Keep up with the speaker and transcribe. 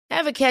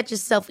Ever catch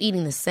yourself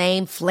eating the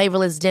same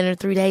flavorless dinner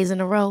 3 days in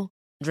a row?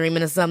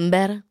 Dreaming of something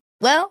better?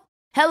 Well,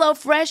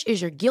 HelloFresh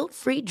is your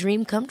guilt-free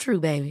dream come true,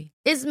 baby.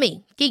 It's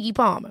me, Keke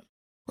Palmer.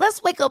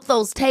 Let's wake up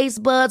those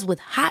taste buds with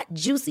hot,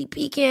 juicy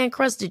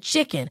pecan-crusted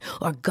chicken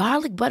or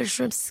garlic butter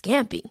shrimp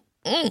scampi.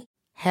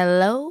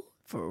 Hello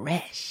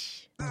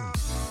Fresh.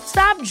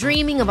 Stop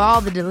dreaming of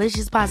all the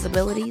delicious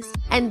possibilities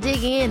and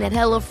dig in at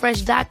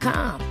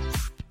HelloFresh.com.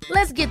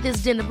 Let's get this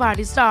dinner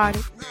party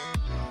started.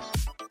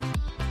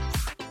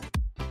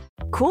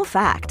 Cool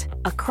fact,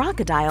 a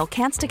crocodile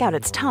can't stick out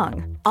its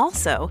tongue.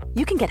 Also,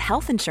 you can get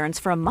health insurance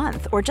for a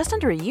month or just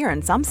under a year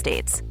in some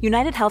states.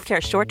 United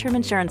Healthcare short-term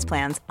insurance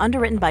plans,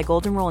 underwritten by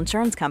Golden Rule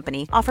Insurance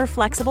Company, offer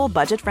flexible,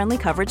 budget-friendly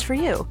coverage for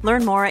you.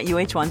 Learn more at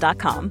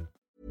uh1.com.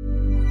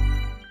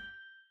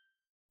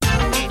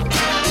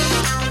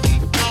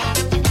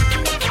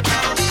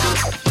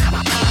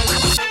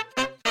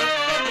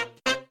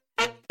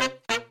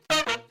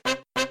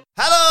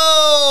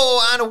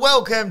 And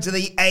welcome to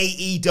the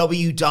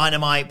AEW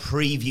Dynamite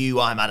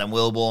preview. I'm Adam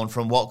Wilborn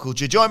from What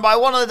Culture, joined by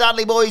one of the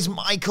Dudley boys,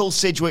 Michael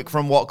Sidgwick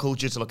from What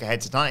Culture, to look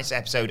ahead to tonight's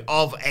episode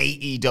of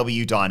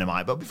AEW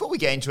Dynamite. But before we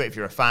get into it, if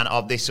you're a fan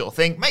of this sort of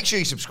thing, make sure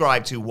you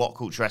subscribe to What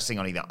Culture Wrestling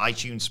on either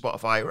iTunes,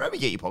 Spotify, wherever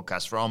you get your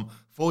podcasts from,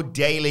 for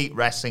daily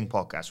wrestling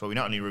podcasts, where we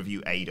not only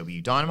review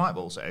AEW Dynamite,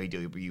 but also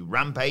AEW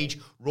Rampage,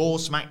 Raw,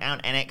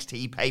 SmackDown,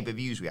 NXT,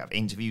 pay-per-views. We have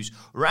interviews,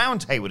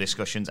 roundtable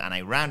discussions, and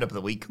a roundup of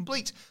the week,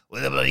 complete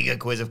with a bloody good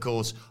quiz, of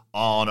course,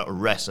 on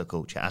wrestle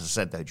culture. As I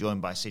said, though,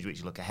 joined by Sidgwick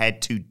to look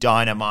ahead to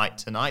Dynamite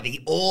tonight, the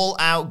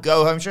all-out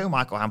go-home show.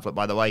 Michael Hamflett,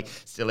 by the way,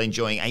 still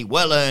enjoying a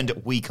well-earned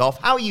week off.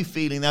 How are you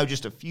feeling, though,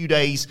 just a few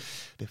days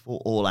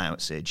before All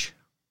Out, Sidge?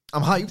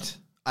 I'm hyped.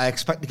 I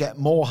expect to get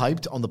more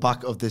hyped on the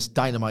back of this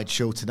Dynamite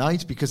show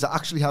tonight because it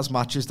actually has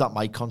matches that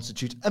might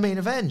constitute a main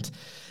event.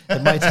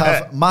 It might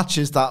have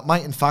matches that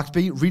might, in fact,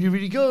 be really,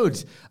 really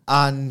good.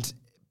 And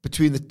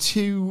between the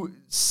two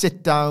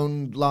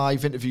sit-down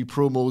live interview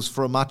promos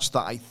for a match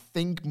that I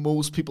think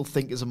most people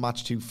think is a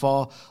match too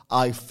far,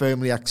 I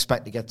firmly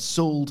expect to get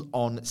sold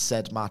on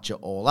said match at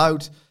All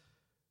Out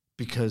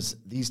because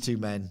these two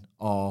men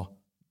are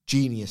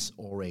genius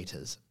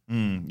orators.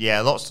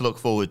 Yeah, lots to look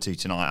forward to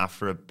tonight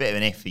after a bit of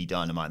an iffy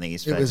Dynamite, I think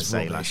it's fair to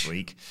say, last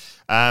week.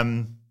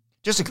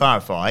 Just to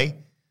clarify,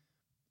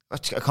 I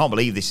can't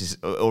believe this is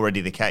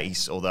already the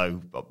case, although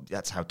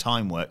that's how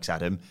time works,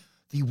 Adam.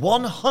 The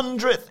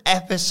 100th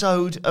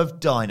episode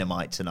of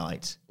Dynamite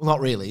tonight. Well,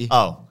 not really.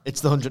 Oh.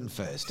 It's the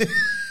 101st.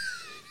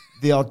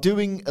 They are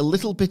doing a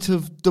little bit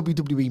of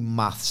WWE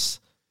maths,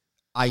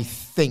 I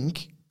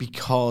think,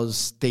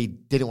 because they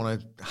didn't want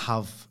to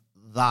have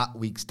that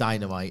week's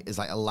Dynamite is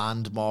like a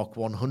landmark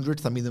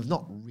 100th. I mean, they've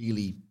not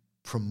really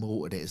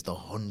promoted it as the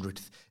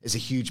 100th. It's a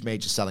huge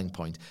major selling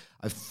point.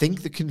 I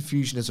think the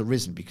confusion has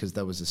arisen because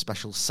there was a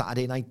special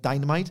Saturday Night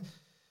Dynamite,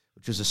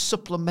 which was a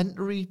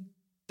supplementary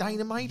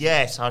Dynamite.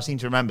 Yes, I seem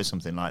to remember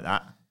something like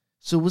that.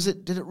 So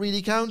did it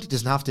really count? It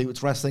doesn't have to,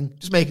 it's wrestling.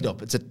 Just make it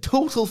up. It's a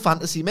total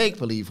fantasy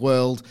make-believe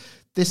world.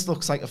 This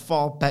looks like a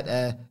far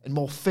better and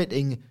more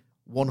fitting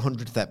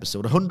 100th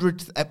episode.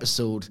 100th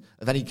episode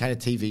of any kind of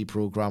TV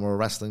program or a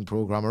wrestling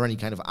program or any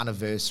kind of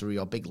anniversary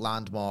or big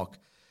landmark.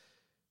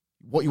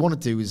 What you want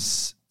to do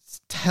is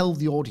tell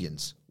the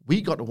audience, we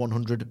got to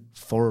 100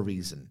 for a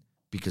reason,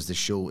 because the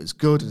show is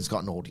good and it's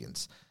got an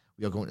audience.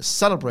 We are going to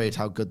celebrate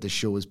how good this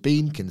show has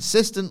been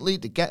consistently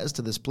to get us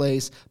to this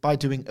place by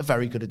doing a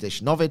very good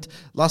edition of it.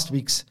 Last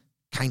week's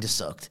kind of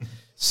sucked.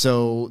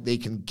 So they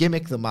can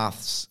gimmick the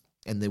maths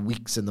in the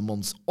weeks and the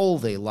months all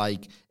they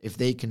like if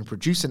they can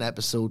produce an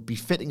episode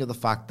befitting of the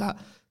fact that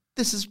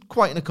this is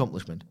quite an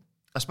accomplishment.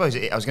 I suppose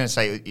I was going to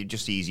say it's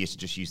just easier to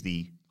just use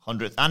the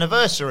 100th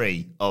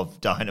anniversary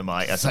of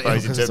Dynamite, I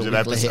suppose, in terms of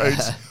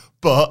episodes.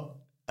 But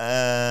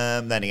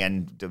then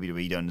again,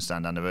 WWE don't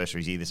understand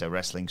anniversaries either, so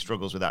wrestling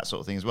struggles with that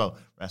sort of thing as well.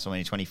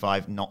 WrestleMania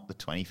 25, not the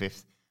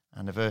 25th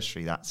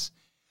anniversary. That's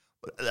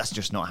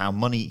just not how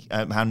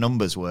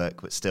numbers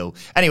work, but still.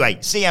 Anyway,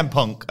 CM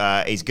Punk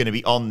is going to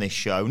be on this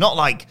show. Not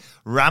like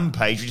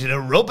Rampage, which did a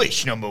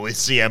rubbish number with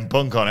CM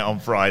Punk on it on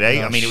Friday.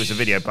 Gosh. I mean, it was a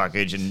video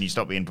package, and you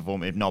stopped being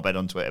performative knobhead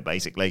on Twitter,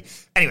 basically.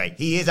 Anyway,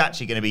 he is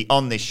actually going to be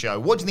on this show.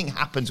 What do you think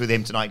happens with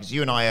him tonight? Because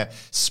you and I are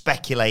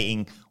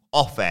speculating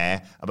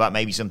off-air about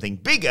maybe something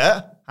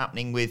bigger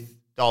happening with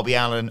Darby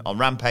Allin on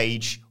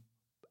Rampage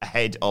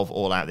ahead of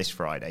All Out this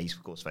Friday. He's,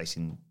 of course,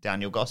 facing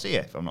Daniel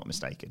Garcia, if I'm not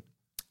mistaken.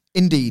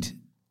 Indeed.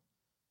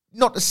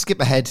 Not to skip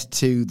ahead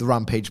to the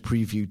Rampage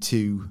preview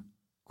too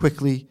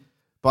quickly,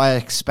 but I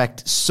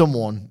expect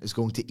someone is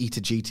going to eat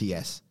a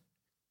GTS.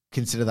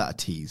 Consider that a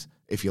tease,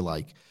 if you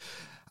like.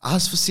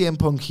 As for CM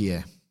Punk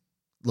here,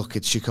 look,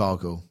 it's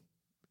Chicago.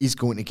 He's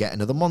going to get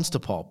another monster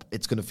pop.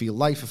 It's going to feel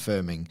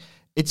life-affirming.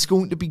 It's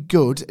going to be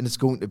good, and it's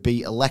going to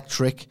be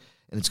electric,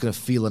 and it's going to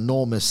feel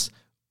enormous,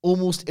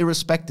 almost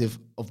irrespective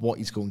of what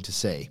he's going to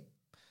say.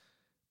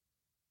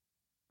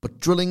 But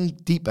drilling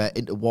deeper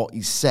into what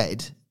he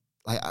said,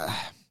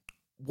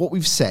 what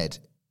we've said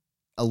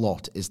a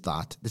lot is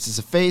that this is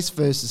a face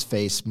versus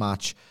face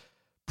match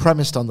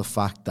premised on the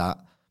fact that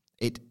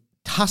it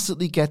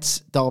tacitly gets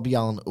Darby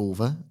Allin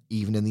over,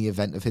 even in the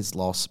event of his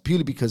loss,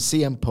 purely because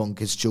CM Punk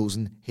has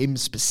chosen him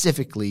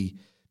specifically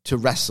to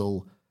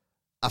wrestle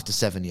after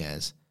 7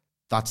 years.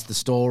 That's the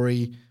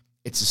story.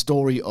 It's a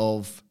story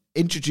of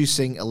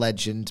introducing a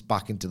legend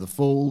back into the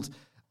fold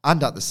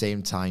and at the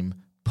same time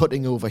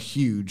putting over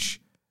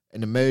huge,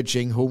 an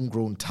emerging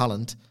homegrown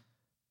talent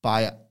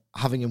by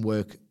having him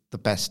work the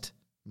best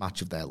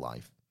match of their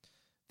life.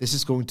 This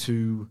is going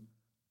to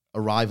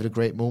arrive at a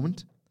great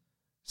moment.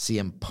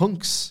 CM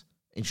Punk's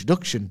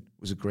introduction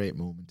was a great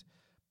moment.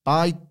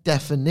 By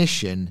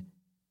definition,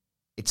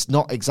 it's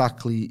not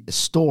exactly a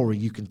story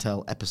you can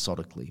tell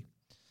episodically.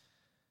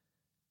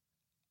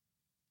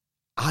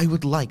 I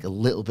would like a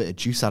little bit of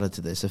juice added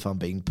to this, if I'm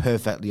being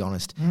perfectly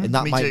honest. And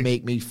that might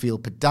make me feel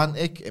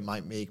pedantic. It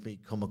might make me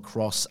come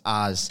across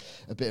as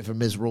a bit of a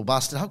miserable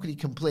bastard. How could he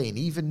complain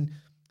even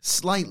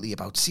slightly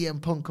about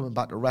CM Punk coming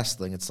back to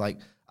wrestling? It's like,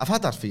 I've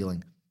had that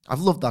feeling.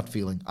 I've loved that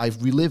feeling.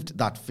 I've relived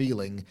that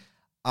feeling.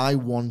 I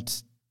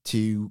want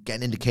to get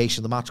an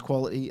indication of the match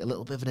quality, a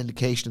little bit of an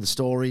indication of the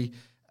story.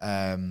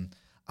 I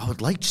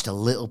would like just a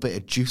little bit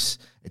of juice.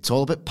 It's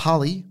all a bit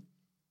pally.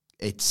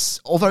 It's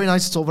all very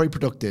nice. It's all very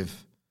productive.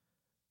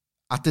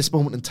 At this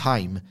moment in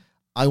time,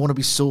 I want to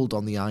be sold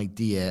on the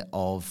idea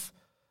of,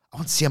 I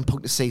want CM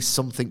Punk to say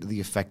something to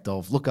the effect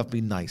of, look, I've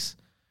been nice.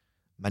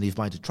 Many of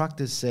my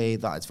detractors say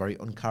that it's very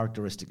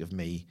uncharacteristic of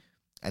me,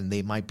 and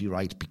they might be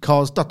right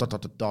because ... I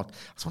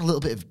just want a little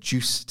bit of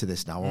juice to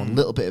this now. I want a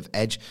little bit of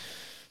edge.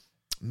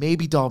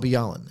 Maybe Darby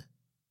Allin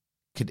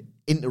could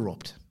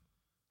interrupt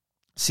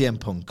CM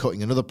Punk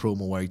cutting another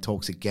promo where he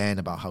talks again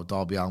about how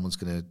Darby Allin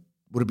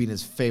would have been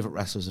his favourite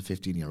wrestler as a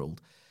 15-year-old.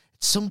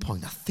 At some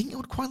point, I think I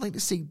would quite like to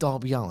see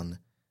Darby Allin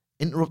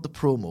interrupt the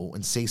promo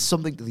and say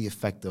something to the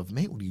effect of,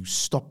 mate, will you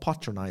stop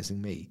patronising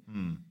me?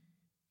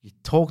 You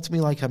talk to me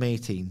like I'm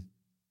 18,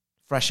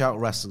 fresh out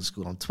of wrestling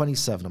school. I'm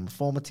 27. I'm a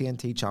former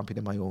TNT champion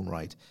in my own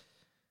right.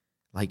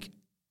 Like,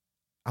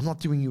 I'm not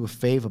doing you a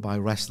favour by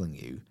wrestling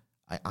you.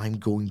 I'm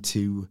going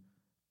to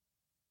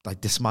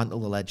dismantle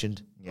the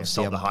legend. Yeah,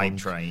 stop the hype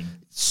train.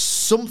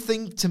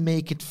 Something to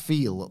make it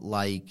feel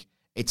like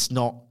it's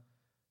all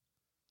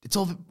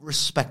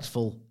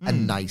respectful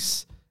and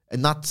nice.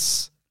 And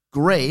that's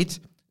great.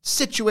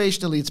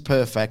 Situationally, it's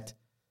perfect.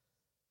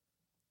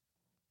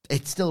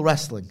 It's still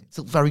wrestling. It's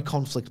still very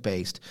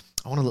conflict-based.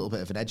 I want a little bit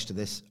of an edge to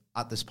this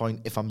at this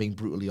point, if I'm being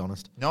brutally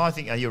honest. No, I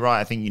think you're right.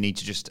 I think you need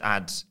to just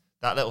add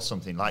that little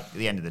something. Like, at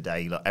the end of the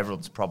day, look,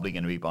 everyone's probably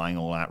going to be buying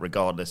all out,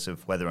 regardless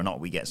of whether or not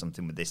we get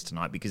something with this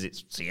tonight, because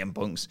it's CM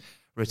Punk's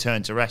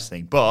return to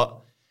wrestling. But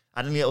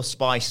adding a little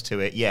spice to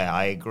it, yeah,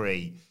 I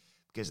agree.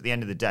 Because at the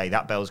end of the day,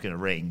 that bell's going to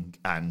ring,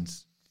 and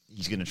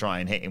he's going to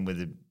try and hit him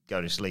with a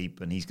go to sleep,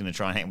 and he's going to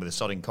try and hit him with a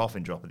sodding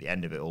coffin drop at the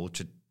end of it all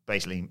to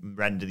basically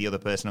render the other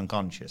person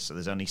unconscious. So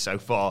there's only so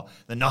far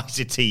the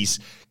niceties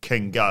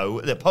can go.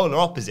 The polar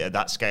opposite of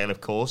that scale,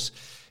 of course,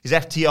 is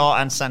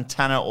FTR and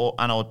Santana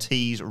and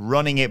Ortiz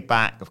running it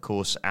back, of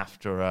course,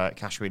 after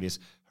Cash Wheeler's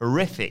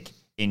horrific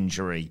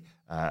injury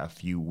a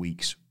few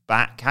weeks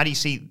back. How do you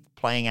see it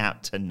playing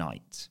out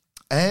tonight?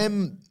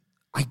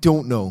 I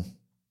don't know.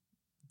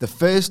 The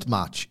first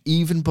match,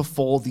 even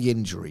before the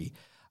injury,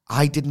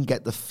 I didn't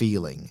get the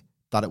feeling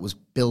that it was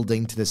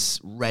building to this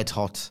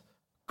red-hot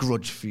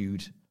grudge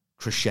feud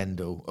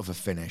crescendo of a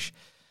finish.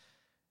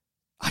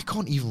 I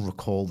can't even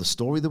recall the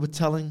story they were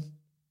telling.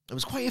 It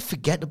was quite a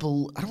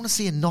forgettable, I don't want to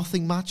say a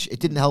nothing match. It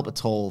didn't help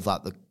at all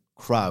that the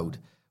crowd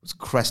was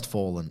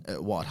crestfallen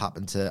at what had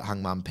happened to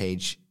Hangman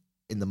Page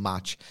in the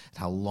match and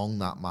how long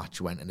that match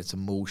went and its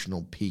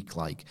emotional peak.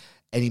 Like,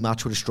 any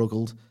match would have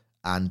struggled,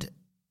 and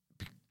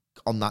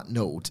on that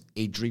note,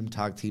 a Dream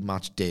Tag Team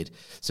match did.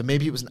 So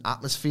maybe it was an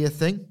atmosphere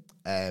thing.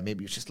 Maybe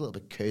it was just a little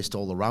bit cursed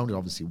all around. It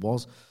obviously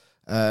was.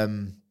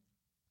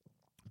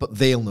 But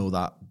they'll know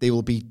that. They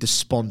will be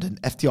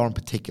despondent. FTR in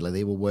particular,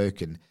 they were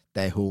working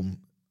their home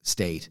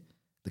state,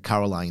 the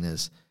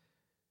Carolinas,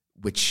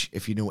 which,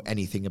 if you know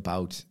anything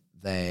about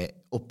their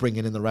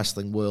upbringing in the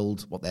wrestling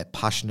world, what they're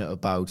passionate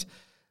about,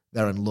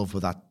 they're in love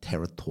with that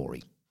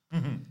territory.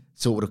 Mm-hmm.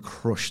 So it would have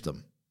crushed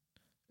them.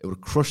 It would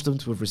have crushed them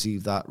to have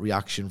received that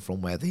reaction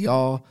from where they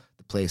are,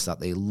 the place that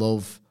they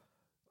love,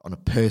 on a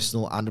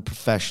personal and a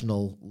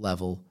professional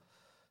level,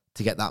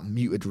 to get that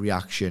muted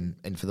reaction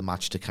and for the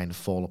match to kind of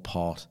fall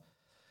apart.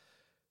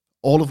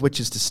 All of which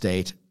is to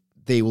state,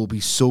 they will be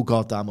so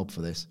goddamn up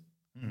for this.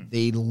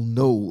 They'll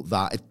know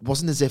that it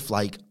wasn't as if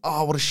like,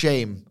 oh, what a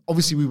shame.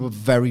 Obviously, we were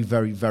very,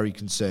 very, very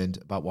concerned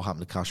about what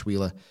happened to Cash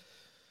Wheeler.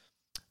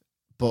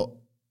 But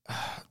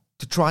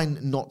to try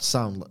and not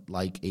sound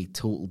like a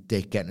total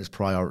dick getting his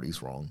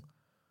priorities wrong,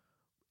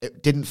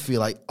 it didn't feel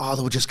like, oh,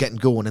 they were just getting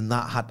going and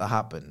that had to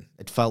happen.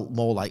 It felt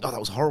more like, oh, that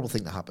was a horrible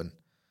thing to happen.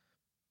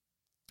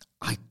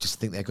 I just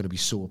think they're going to be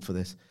so up for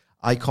this.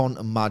 I can't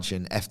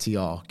imagine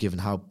FTR, given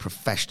how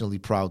professionally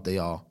proud they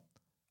are,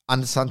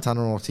 and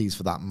Santana and Ortiz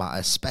for that matter,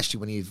 especially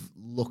when you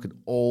look at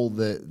all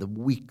the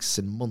weeks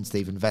and months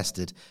they've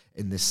invested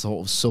in this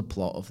sort of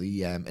subplot of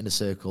the Inner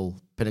Circle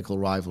Pinnacle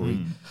rivalry.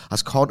 I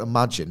just can't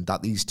imagine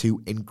that these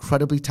two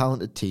incredibly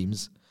talented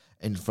teams,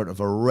 in front of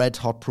a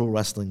red-hot Pro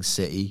Wrestling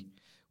City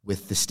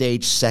with the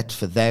stage set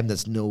for them.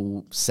 There's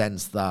no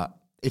sense that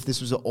if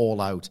this was an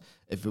all-out,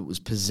 if it was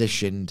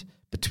positioned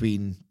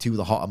between two of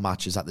the hotter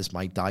matches, that this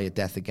might die a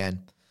death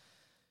again.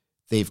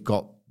 They've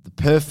got the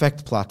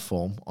perfect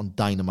platform on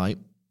Dynamite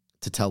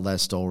to tell their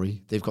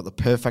story. They've got the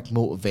perfect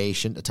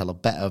motivation to tell a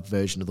better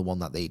version of the one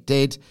that they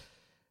did.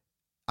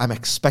 I'm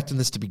expecting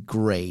this to be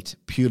great,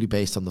 purely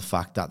based on the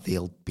fact that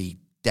they'll be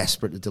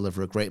desperate to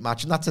deliver a great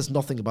match. And that says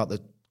nothing about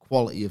the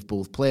quality of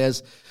both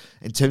players.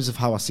 In terms of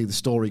how I see the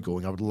story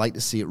going, I would like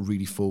to see it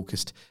really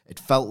focused. It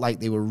felt like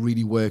they were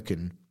really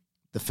working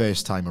the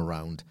first time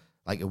around,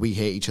 like a we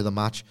hate each other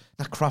match.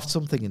 Now craft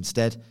something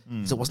instead.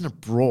 So it wasn't a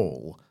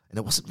brawl, and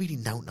it wasn't really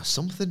known as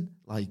something,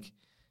 like,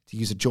 to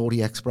use a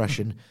Geordie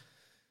expression,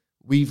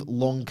 we've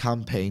long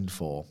campaigned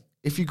for.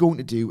 If you're going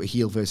to do a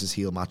heel versus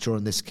heel match, or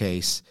in this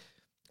case,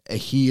 a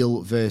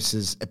heel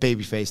versus a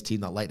babyface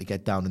team that like to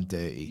get down and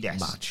dirty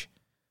match,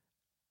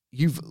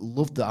 you've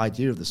loved the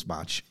idea of this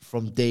match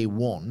from day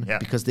one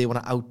because they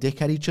want to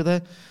out-dick at each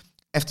other.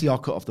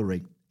 FTR cut off the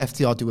ring.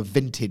 FTR do a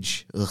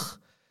vintage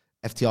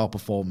FTR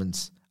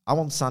performance. I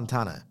want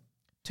Santana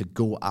to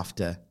go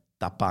after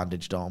that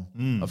bandaged arm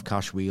of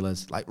Cash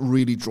Wheeler's, like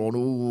really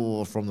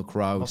drawn from the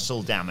crowd.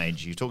 Muscle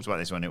damage. You talked about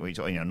this when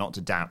not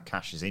to doubt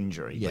Cash's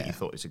injury, but you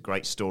thought it's a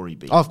great story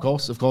beat. Oh, of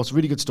course.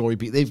 Really good story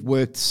beat. They've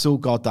worked so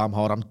goddamn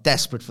hard. I'm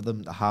desperate for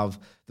them to have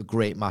the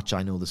great match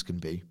I know this can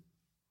be.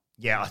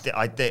 Yeah,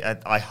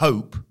 I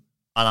hope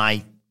and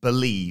I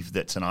believe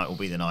that tonight will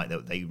be the night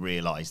that they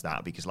realise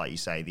that, because like you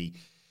say,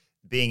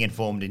 being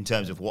informed in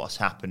terms of what's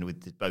happened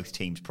with both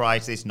teams prior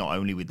to this, not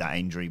only with that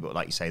injury, but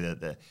like you say,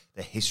 the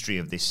history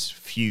of this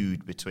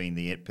feud between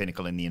the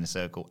Pinnacle and the Inner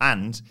Circle.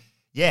 And,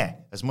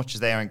 as much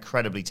as they are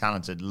incredibly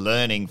talented,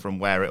 learning from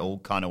where it all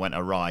kind of went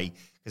awry,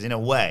 because in a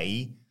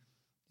way,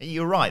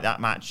 you're right,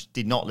 that match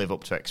did not live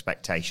up to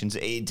expectations,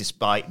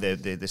 despite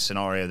the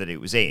scenario that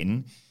it was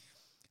in.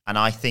 And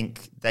I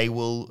think they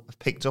will have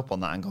picked up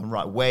on that and gone,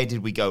 right, where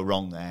did we go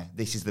wrong there?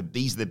 These are the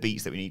beats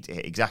that we need to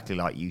hit, exactly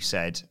like you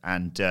said.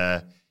 And,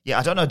 I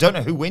don't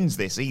know who wins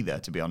this either,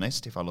 to be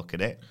honest, if I look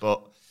at it.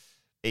 But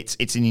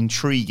it's an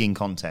intriguing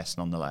contest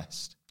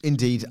nonetheless.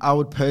 Indeed. I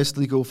would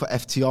personally go for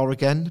FTR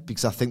again,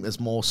 because I think there's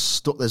more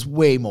stuff. There's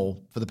way more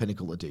for the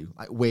Pinnacle to do.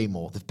 Like, way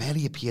more. They've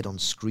barely appeared on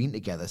screen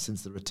together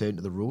since the return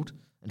to the road.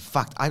 In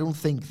fact, I don't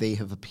think they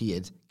have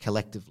appeared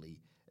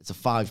collectively. It's a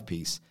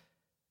 5-piece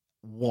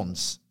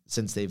once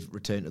since they've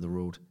returned to the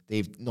road.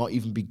 They've not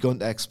even begun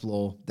to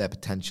explore their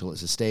potential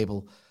as a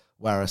stable.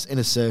 Whereas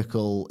Inner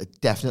Circle, it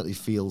definitely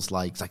feels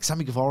like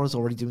Sammy Guevara's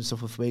already doing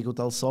stuff with Fuego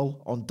del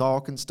Sol on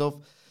Dark and stuff.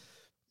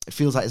 It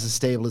feels like as a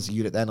stable, as a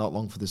unit, they're not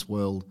long for this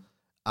world.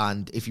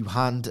 And if you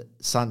hand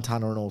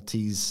Santana and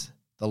Ortiz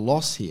the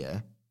loss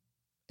here,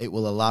 it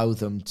will allow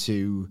them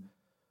to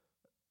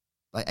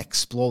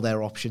explore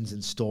their options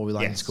and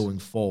storylines going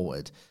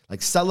forward.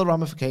 Sell the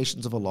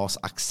ramifications of a loss,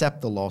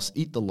 accept the loss,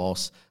 eat the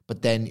loss,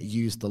 but then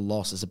use the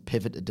loss as a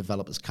pivot to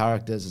develop as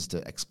characters, as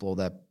to explore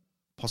their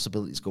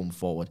possibilities going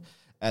forward.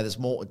 There's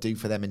more to do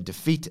for them in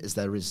defeat as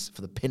there is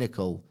for the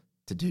Pinnacle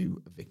to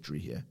do a victory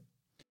here.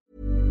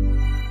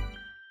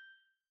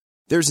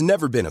 There's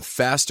never been a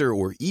faster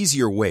or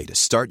easier way to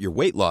start your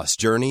weight loss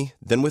journey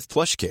than with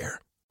PlushCare.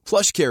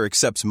 PlushCare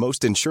accepts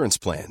most insurance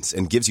plans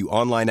and gives you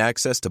online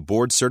access to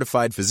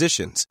board-certified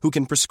physicians who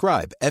can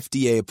prescribe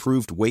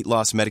FDA-approved weight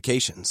loss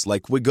medications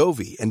like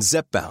Wegovy and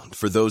Zepbound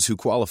for those who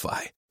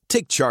qualify.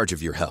 Take charge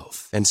of your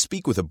health and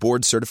speak with a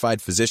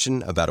board-certified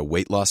physician about a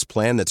weight loss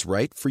plan that's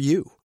right for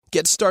you.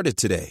 Get started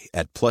today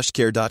at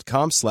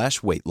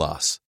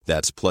plushcare.com/weightloss.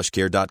 That's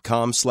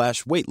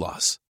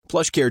plushcare.com/weightloss.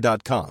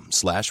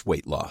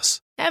 plushcare.com/weightloss.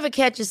 Ever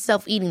catch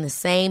yourself eating the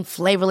same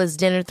flavorless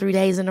dinner 3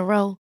 days in a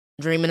row?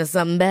 Dreaming of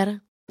something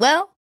better?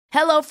 Well,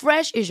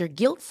 HelloFresh is your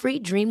guilt-free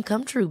dream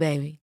come true,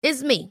 baby.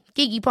 It's me,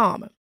 Keke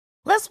Palmer.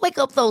 Let's wake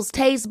up those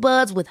taste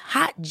buds with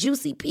hot,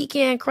 juicy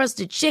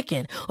pecan-crusted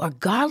chicken or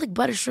garlic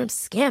butter shrimp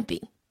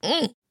scampi.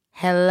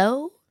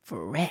 Hello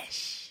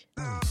Fresh.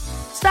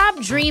 Stop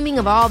dreaming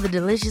of all the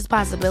delicious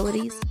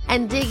possibilities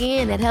and dig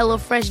in at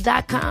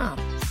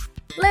HelloFresh.com.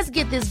 Let's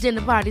get this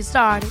dinner party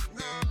started.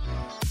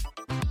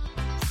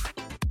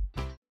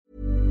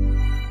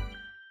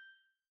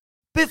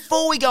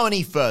 Before we go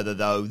any further,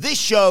 though, this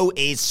show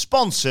is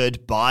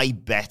sponsored by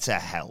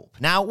BetterHelp.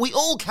 Now, we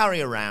all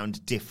carry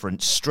around different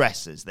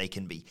stressors. They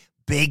can be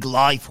big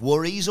life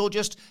worries or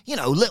just,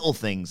 little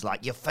things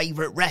like your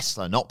favorite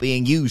wrestler not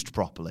being used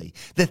properly.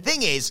 The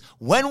thing is,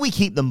 when we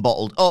keep them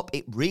bottled up,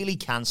 it really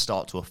can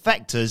start to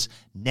affect us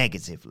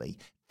negatively.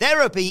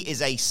 Therapy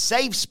is a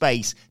safe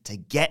space to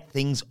get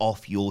things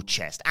off your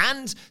chest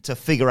and to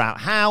figure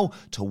out how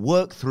to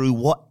work through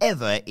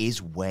whatever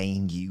is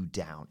weighing you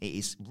down. It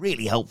is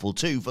really helpful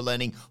too for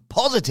learning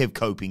positive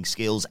coping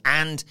skills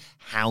and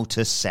how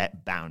to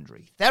set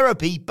boundaries.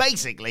 Therapy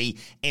basically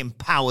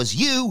empowers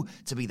you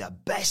to be the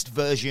best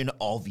version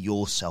of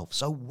yourself.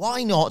 So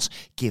why not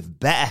give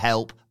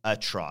BetterHelp a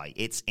try?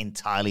 It's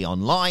entirely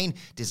online,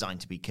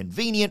 designed to be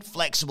convenient,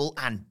 flexible,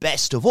 and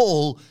best of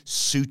all,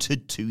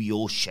 suited to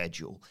your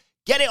schedule.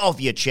 Get it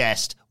off your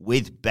chest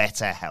with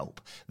BetterHelp.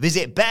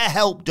 Visit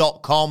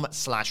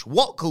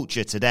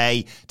betterhelp.com/whatculture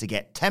today to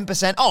get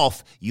 10%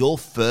 off your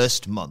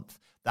first month.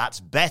 That's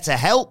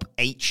BetterHelp,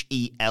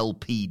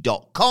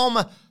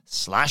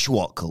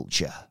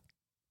 HELP.com/whatculture.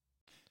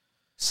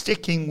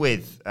 Sticking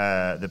with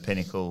the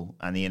Pinnacle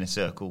and the Inner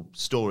Circle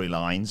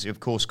storylines, you've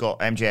of course got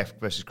MJF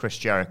versus Chris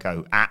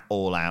Jericho at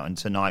All Out, and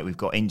tonight we've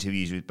got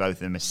interviews with both of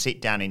them, a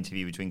sit-down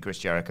interview between Chris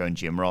Jericho and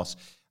Jim Ross,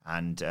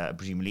 and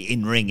presumably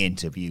in-ring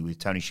interview with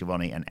Tony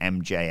Schiavone and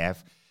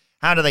MJF.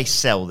 How do they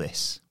sell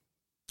this?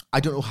 I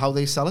don't know how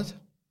they sell it,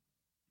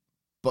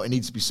 but it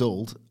needs to be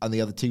sold, and they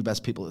are the two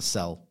best people to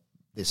sell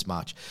this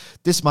match.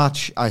 This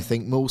match, I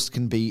think most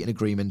can be in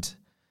agreement,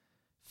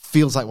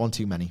 feels like one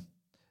too many.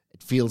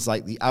 It feels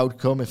like the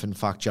outcome, if in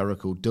fact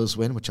Jericho does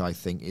win, which I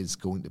think is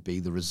going to be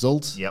the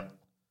result. Yep.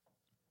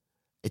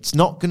 It's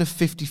not going to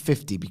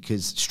 50-50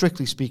 because,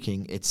 strictly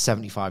speaking, it's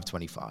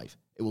 75-25.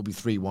 It will be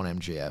 3-1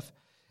 MJF.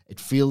 It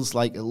feels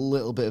like a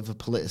little bit of a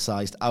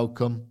politicized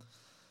outcome.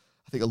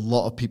 I think a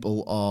lot of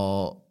people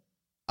are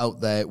out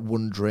there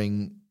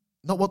wondering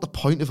not what the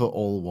point of it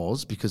all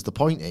was, because the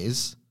point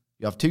is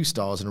you have two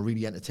stars in a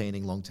really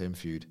entertaining long-term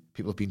feud.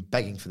 People have been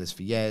begging for this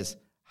for years.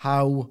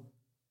 How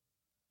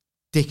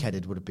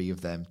dickheaded would it be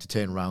of them to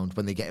turn around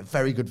when they get a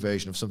very good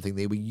version of something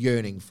they were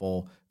yearning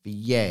for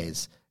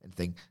years and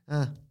think,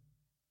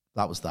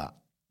 that was that.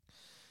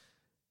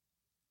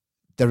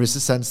 There is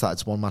a sense that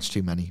it's one match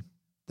too many.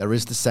 There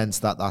is the sense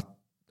that that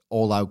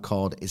all-out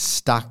card is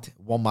stacked.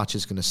 One match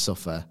is going to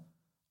suffer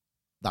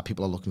that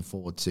people are looking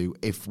forward to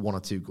if one or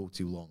two go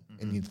too long.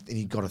 Mm-hmm. And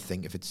you've got to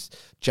think, if it's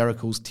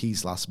Jericho's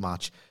teased last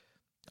match,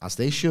 as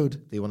they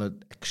should, they want to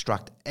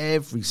extract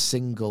every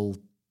single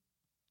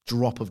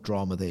drop of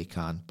drama they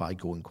can by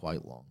going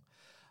quite long.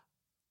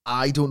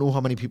 I don't know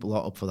how many people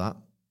are up for that.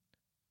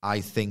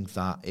 I think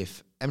that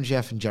if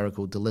MJF and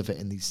Jericho deliver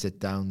in these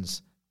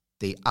sit-downs,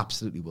 they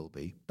absolutely will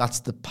be. That's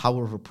the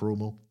power of a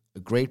promo. A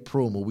great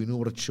promo, we know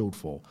what it showed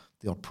for.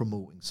 They are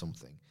promoting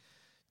something.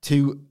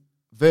 Two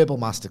verbal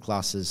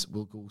masterclasses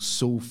will go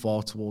so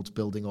far towards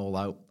building All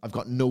Out. I've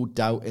got no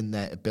doubt in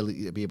their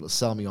ability to be able to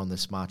sell me on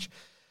this match.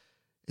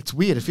 It's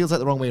weird. It feels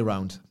like the wrong way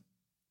around.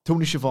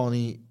 Tony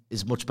Schiavone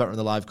is much better in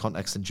the live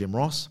context than Jim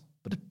Ross,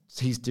 but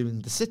he's doing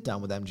the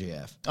sit-down with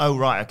MJF. Oh,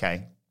 right,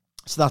 okay.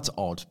 So that's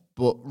odd.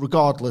 But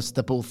regardless,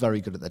 they're both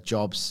very good at their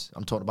jobs.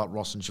 I'm talking about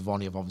Ross and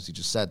Schiavone. I've obviously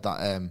just said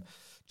that.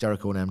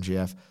 Jericho and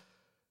MJF.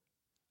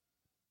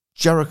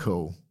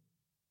 Jericho,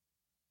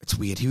 it's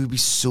weird. He would be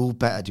so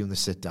better doing the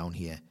sit-down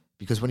here,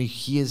 because when he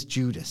hears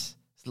Judas,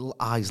 his little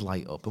eyes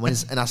light up.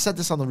 And and I said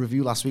this on the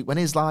review last week, when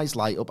his eyes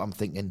light up, I'm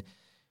thinking,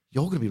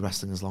 you're going to be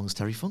wrestling as long as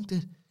Terry Funk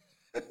did.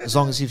 As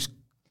long as you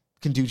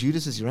can do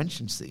Judas as your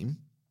entrance theme.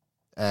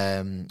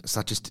 So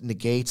that just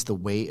negates the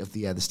weight of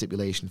the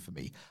stipulation for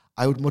me.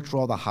 I would much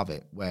rather have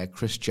it where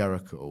Chris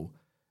Jericho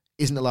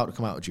isn't allowed to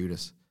come out of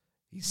Judas.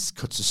 He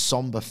cuts a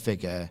somber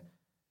figure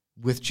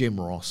with Jim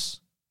Ross,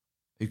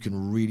 who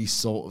can really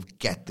sort of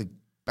get the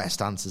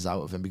best answers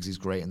out of him because he's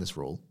great in this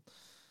role,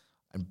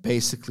 and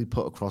basically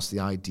put across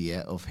the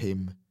idea of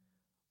him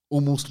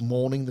almost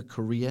mourning the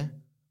career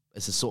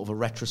as a sort of a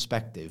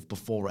retrospective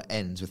before it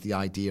ends, with the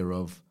idea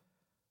of,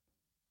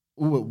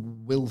 it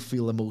will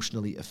feel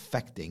emotionally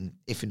affecting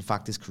if, in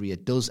fact, his career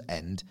does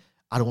end.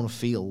 I don't want to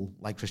feel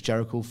like Chris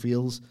Jericho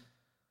feels,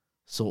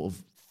 sort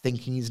of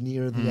thinking he's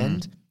near the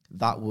end.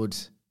 That would,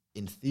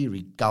 in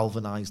theory,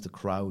 galvanize the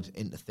crowd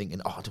into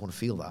thinking, I don't want to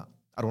feel that.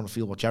 I don't want to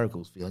feel what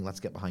Jericho's feeling. Let's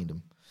get behind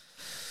him.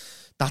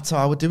 That's how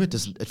I would do it.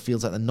 It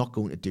feels like they're not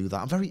going to do that.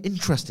 I'm very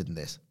interested in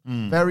this.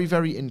 Very,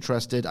 very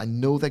interested. I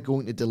know they're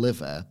going to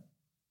deliver.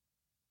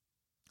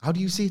 How do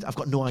you see it? I've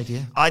got no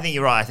idea. I think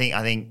you're right.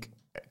 I think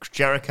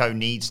Jericho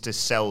needs to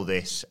sell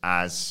this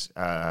as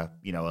a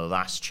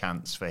last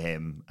chance for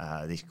him.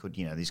 This could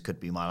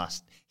be my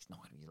last. It's not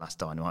going to be the last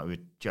Dynamite. We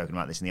were joking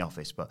about this in the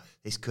office, but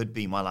this could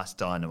be my last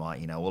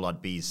Dynamite. All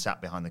I'd be is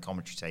sat behind the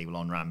commentary table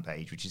on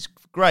Rampage, which is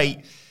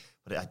great.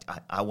 But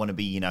I want to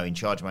be, in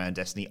charge of my own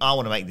destiny. I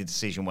want to make the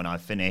decision when I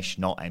finish,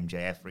 not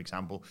MJF, for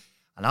example.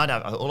 And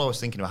all I was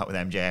thinking about with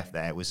MJF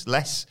there was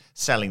less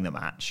selling the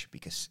match,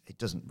 because it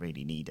doesn't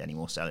really need any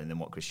more selling than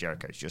what Chris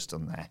Jericho's just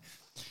done there.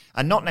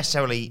 And not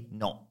necessarily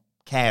not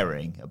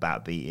caring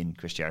about beating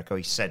Chris Jericho.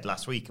 He said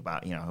last week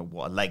about,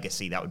 what a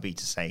legacy that would be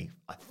to say,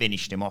 I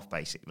finished him off,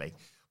 basically.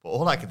 But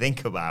all I could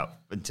think about,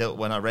 until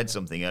when I read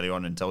something earlier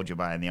on and told you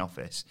about it in the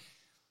office,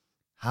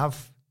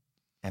 have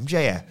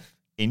MJF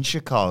in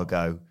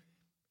Chicago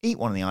eat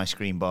one of the ice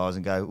cream bars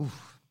and go,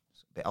 oof,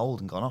 it's a bit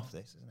old and gone off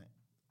this, isn't it?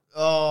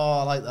 Oh,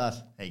 I like that.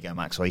 There you go,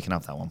 Max. Well, you can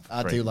have that one for free.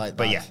 I do like that.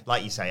 But yeah,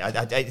 like you say,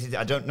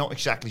 I don't not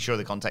exactly sure of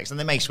the context, and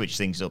they may switch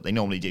things up. They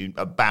normally do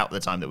about the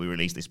time that we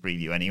release this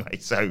preview anyway,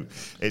 so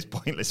it's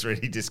pointless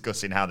really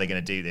discussing how they're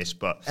going to do this.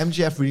 But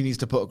MJF really needs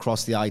to put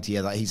across the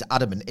idea that he's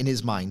adamant in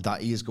his mind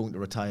that he is going to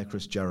retire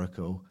Chris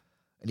Jericho,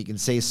 and he can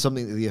say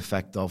something to the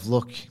effect of,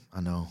 look,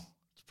 I know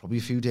it's probably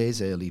a few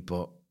days early,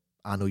 but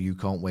I know you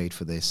can't wait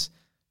for this.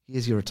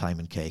 Here's your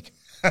retirement cake.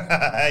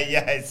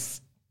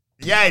 Yes.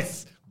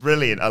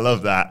 Brilliant. I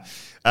love that.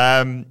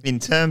 In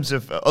terms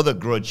of other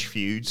grudge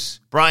feuds,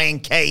 Brian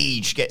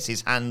Cage gets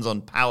his hands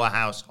on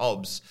Powerhouse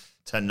Hobbs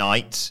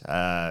tonight.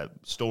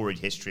 Storied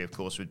history, of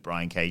course, with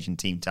Brian Cage and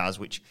Team Taz,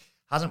 which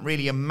hasn't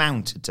really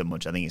amounted to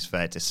much, I think it's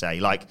fair to say.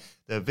 Like,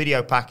 the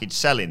video package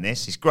selling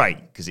this is great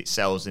because it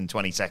sells in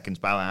 20 seconds.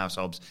 Powerhouse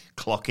Hobbs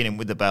clocking in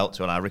with the belt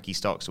to allow Ricky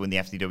Starks to win the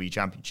FTW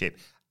Championship.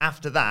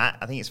 After that,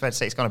 I think it's fair to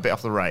say it's gone a bit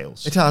off the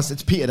rails. It has.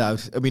 It's petered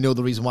out. And we know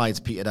the reason why it's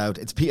petered out.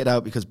 It's petered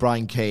out because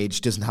Brian Cage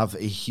doesn't have a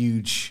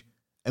huge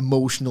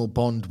emotional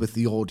bond with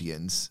the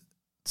audience,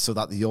 so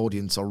that the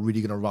audience are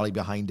really going to rally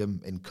behind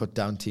him and cut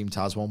down Team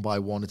Taz one by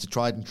one. It's a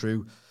tried and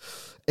true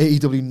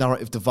AEW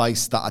narrative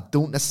device that I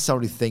don't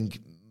necessarily think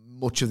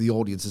much of the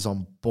audience is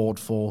on board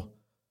for.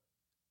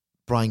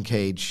 Brian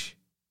Cage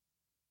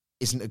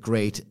isn't a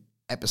great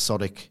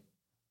episodic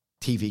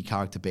TV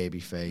character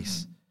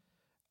babyface.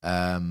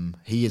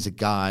 He is a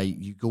guy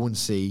you go and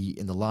see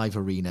in the live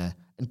arena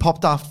and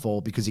pop daft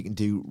for because he can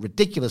do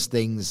ridiculous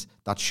things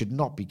that should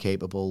not be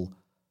capable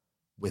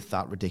with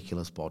that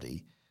ridiculous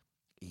body.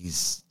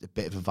 He's a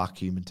bit of a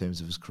vacuum in terms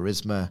of his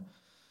charisma.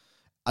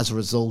 As a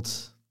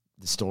result,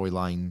 the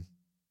storyline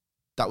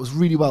that was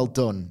really well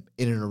done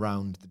in and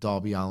around the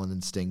Darby Allin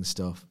and Sting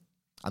stuff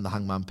and the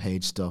Hangman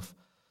Page stuff,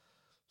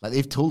 like,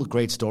 they've told a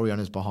great story on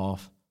his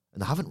behalf,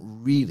 and they haven't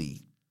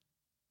really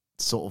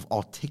sort of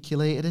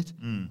articulated it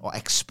or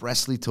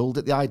expressly told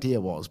it. The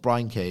idea was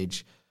Brian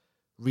Cage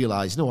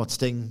realised, you know what,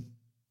 Sting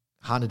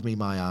handed me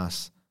my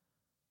ass.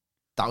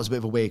 That was a bit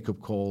of a wake-up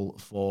call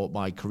for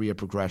my career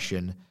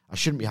progression. I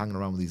shouldn't be hanging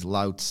around with these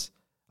louts.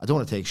 I don't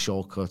want to take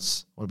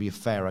shortcuts. I want to be a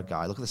fairer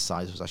guy. Look at the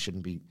size of us. I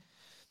shouldn't be.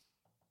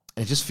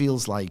 And it just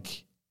feels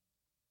like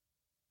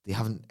they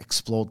haven't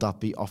explored that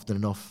beat often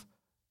enough.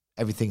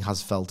 Everything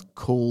has felt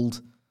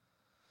cold.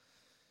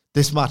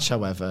 This match,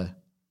 however,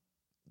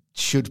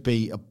 should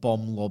be a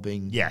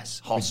bomb-lobbing,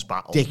 hoss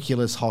battle.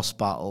 Ridiculous hoss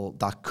battle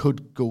that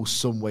could go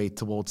some way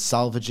towards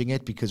salvaging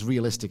it, because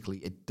realistically,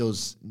 it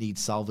does need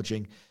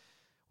salvaging.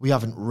 We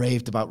haven't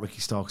raved about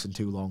Ricky Starks in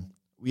too long.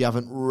 We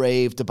haven't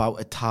raved about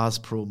a Taz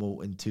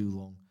promo in too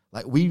long.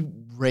 Like, we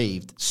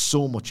raved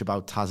so much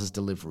about Taz's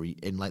delivery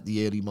in, like,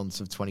 the early months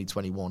of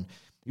 2021.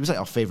 He was, like,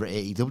 our favourite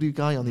AEW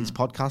guy on these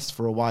podcasts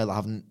for a while. I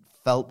haven't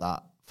felt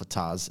that for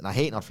Taz, and I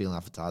hate not feeling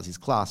that for Taz. He's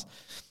class.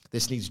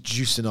 This needs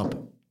juicing up,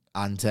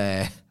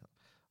 and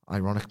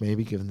ironic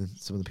maybe, given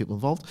some of the people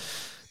involved.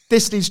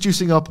 This needs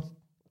juicing up,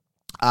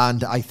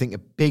 and I think a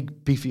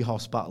big, beefy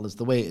hoss battle is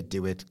the way to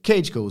do it.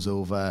 Cage goes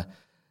over.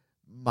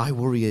 My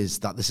worry is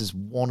that this is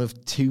one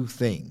of two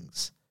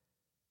things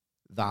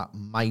that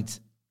might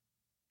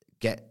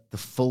get the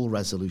full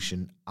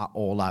resolution at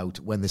All Out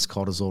when this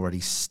card is already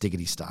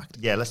stiggity stacked.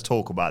 Yeah, let's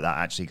talk about that,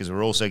 actually, because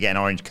we're also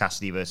getting Orange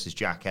Cassidy versus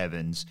Jack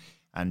Evans,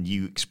 and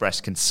you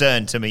expressed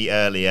concern to me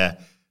earlier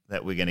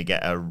that we're going to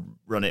get a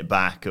run it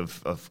back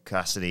of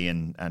Cassidy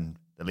and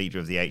the leader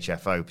of the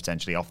HFO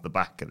potentially off the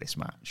back of this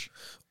match.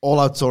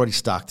 All Out's already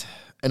stacked,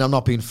 and I'm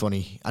not being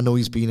funny. I know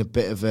he's been a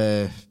bit of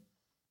a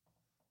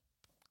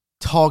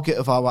target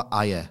of our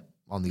ire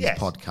on these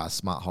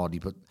podcasts, Matt Hardy,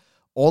 but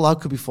All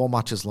Out could be 4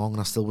 matches long, and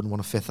I still wouldn't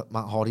want a 5th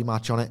Matt Hardy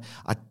match on it.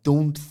 I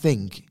don't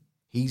think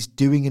he's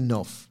doing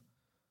enough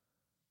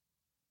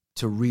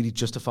to really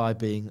justify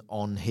being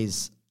on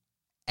his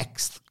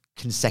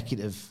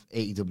consecutive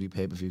AEW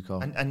pay-per-view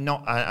card. And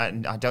not,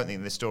 I don't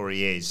think the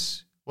story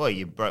is, well,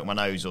 you broke my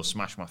nose or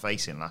smashed my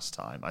face in last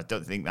time. I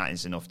don't think that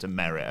is enough to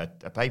merit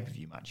a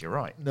pay-per-view match. You're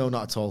right. No,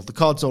 not at all. The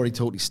card's already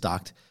totally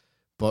stacked,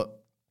 but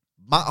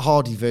Matt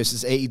Hardy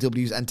versus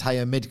AEW's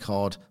entire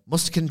mid-card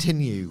must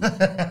continue.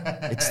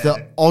 It's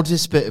the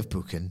oddest bit of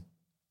booking.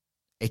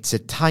 It's a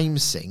time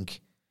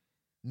sink.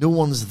 No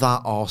one's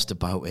that arsed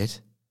about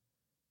it.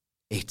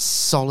 It's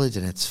solid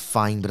and it's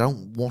fine, but I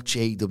don't watch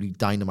AEW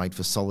Dynamite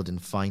for solid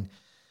and fine.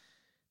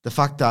 The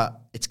fact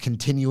that it's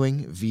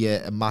continuing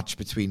via a match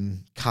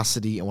between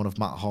Cassidy and one of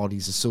Matt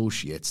Hardy's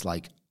associates,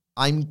 like,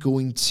 I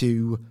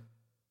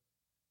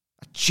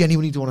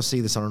genuinely don't want to see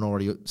this on an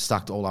already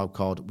stacked all-out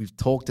card. We've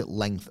talked at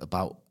length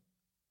about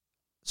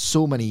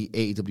so many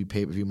AEW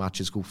pay-per-view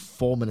matches go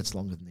 4 minutes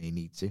longer than they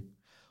need to.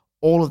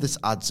 All of this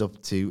adds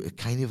up to a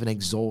kind of an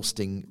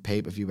exhausting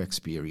pay-per-view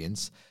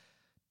experience.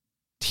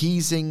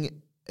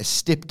 Teasing a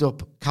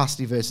stepped-up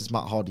Cassidy versus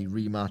Matt Hardy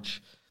rematch.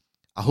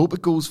 I hope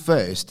it goes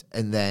first,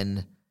 and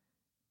then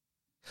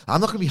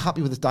I'm not going to be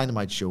happy with this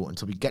Dynamite show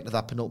until we get to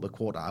that penultimate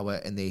quarter hour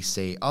and they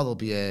say, oh, there'll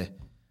be a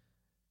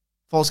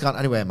Falls Count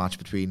Anywhere match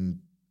between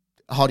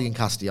Hardy and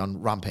Cassidy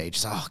on Rampage.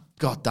 So, oh,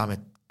 God damn it,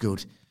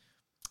 good.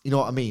 You know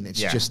what I mean?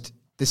 It's just,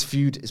 this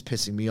feud is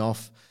pissing me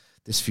off.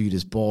 This feud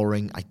is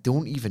boring. I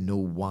don't even know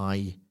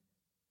why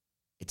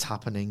it's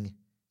happening.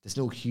 There's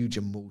no huge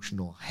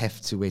emotional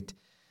heft to it.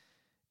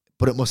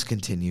 But it must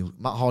continue.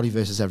 Matt Hardy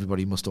versus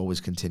everybody must always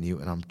continue,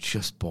 and I'm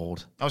just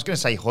bored. I was going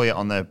to say Hoyt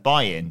on the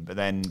buy-in, but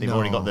then they've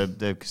already got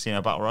the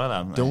Casino Battle Royale,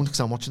 haven't they? Don't, because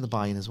I'm watching the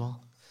buy-in as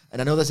well.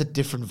 And I know there's a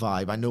different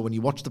vibe. I know when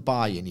you watch the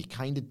buy-in, you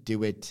kind of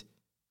do it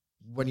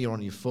when you're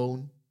on your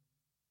phone.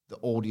 the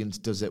audience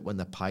does it when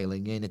they're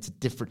piling in. It's a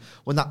different...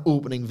 When that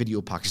opening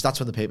video package, that's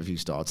when the pay-per-view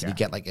starts, and you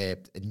get like a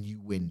new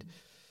wind.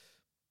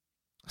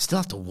 I still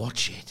have to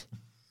watch it.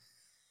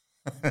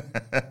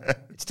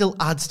 It still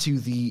adds to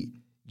the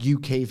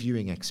UK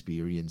viewing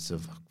experience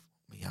of,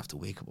 you have to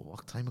wake up at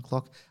what time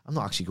o'clock? I'm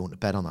not actually going to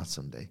bed on that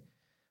Sunday.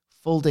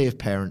 Full day of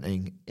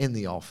parenting, in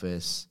the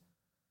office.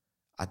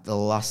 The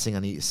last thing I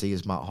need to see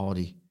is Matt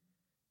Hardy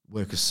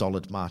work a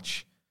solid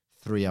match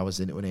 3 hours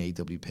into an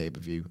AEW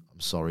pay-per-view. I'm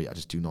sorry, I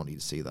just do not need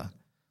to see that.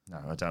 No,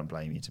 I don't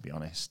blame you, to be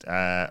honest.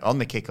 On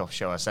the kickoff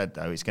show, I said,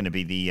 though, it's going to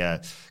be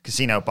the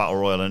Casino Battle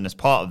Royal, and as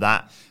part of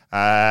that,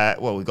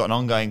 we've got an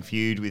ongoing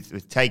feud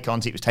with Tay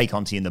Conti. It was Tay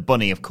Conti and the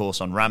Bunny, of course,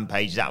 on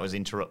Rampage. That was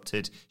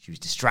interrupted. She was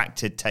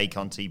distracted, Tay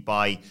Conti,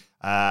 by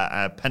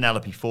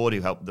Penelope Ford,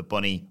 who helped the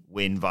Bunny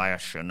win via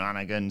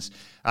shenanigans.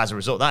 As a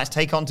result, that's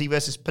Tay Conti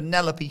versus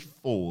Penelope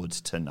Ford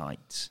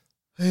tonight.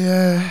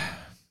 Yeah.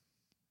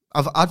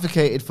 I've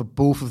advocated for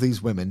both of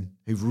these women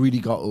who've really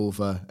got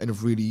over and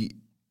have really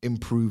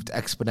improved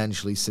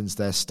exponentially since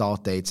their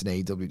start dates in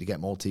AEW to get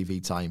more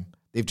TV time.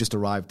 They've just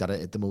arrived at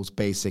it at the most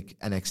basic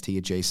NXT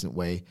adjacent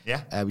way.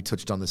 Yeah. We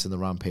touched on this in the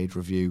Rampage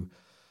review.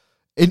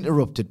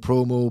 Interrupted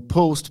promo,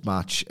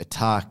 post-match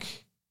attack.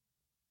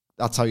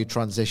 That's how you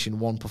transition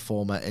one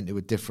performer into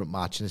a different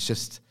match. And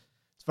it's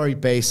very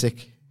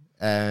basic.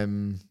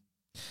 This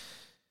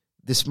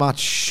match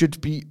should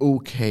be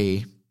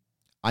okay.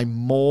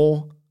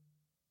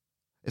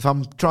 If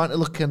I'm trying to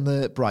look on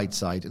the bright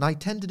side, and I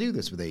tend to do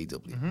this with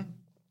AEW,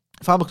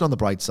 if I'm looking on the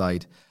bright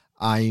side,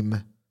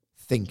 I'm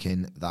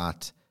thinking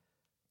that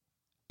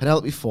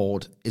Penelope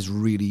Ford is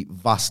really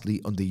vastly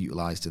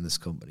underutilized in this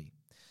company.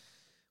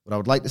 What I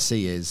would like to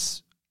see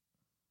is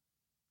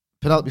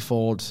Penelope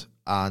Ford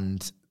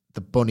and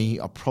the Bunny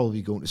are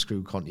probably going to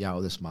screw Conti out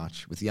of this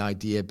match, with the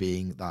idea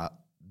being that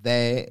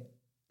their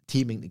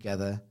teaming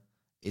together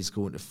is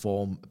going to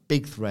form a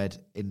big thread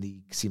in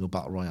the Casino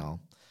Battle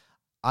Royale.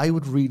 I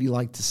would really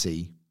like to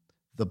see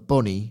the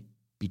Bunny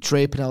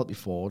betray Penelope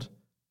Ford,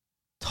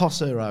 toss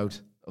her out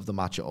of the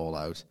match at All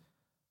Out,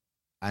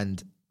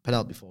 and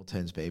Penelope Ford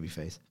turns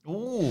babyface.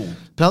 Ooh.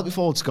 Penelope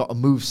Ford's got a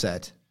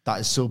moveset that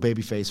is so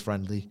babyface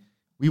friendly.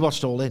 We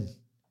watched All In.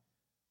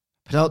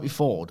 Penelope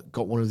Ford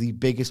got one of the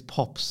biggest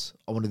pops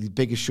on one of the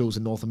biggest shows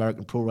in North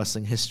American pro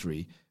wrestling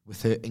history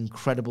with her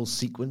incredible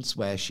sequence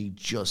where she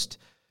just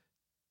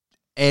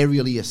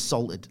aerially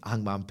assaulted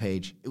Hangman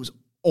Page. It was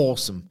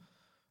awesome.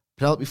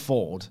 Penelope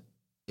Ford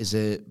is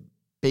a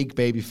big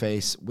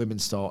babyface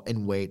women's star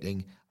in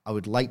waiting. I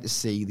would like to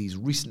see these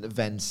recent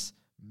events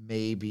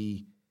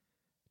maybe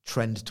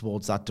trend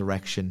towards that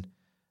direction.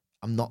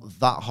 I'm not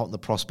that hot on the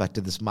prospect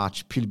of this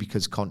match purely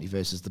because Conti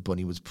versus the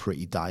Bunny was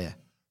pretty dire.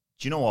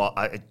 Do you know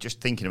what? Just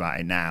thinking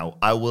about it now,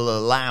 I will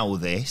allow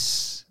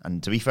this.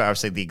 And to be fair, I've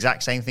said the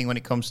exact same thing when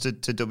it comes to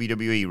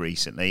WWE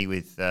recently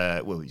with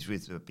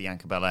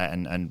Bianca Belair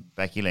and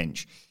Becky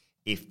Lynch.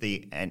 If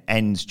the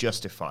ends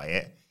justify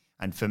it.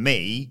 And for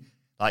me,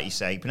 like you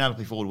say,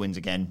 Penelope Ford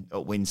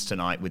wins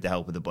tonight with the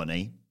help of the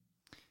Bunny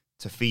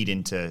to feed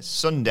into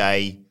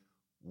Sunday,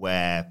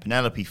 where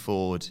Penelope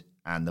Ford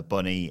and the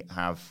Bunny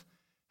have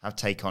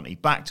Tay Conti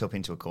backed up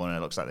into a corner. It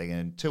looks like they're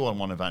going to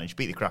 2-on-1 advantage,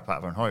 beat the crap out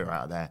of her and Hoyer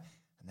out of there.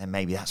 And then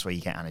maybe that's where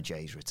you get Anna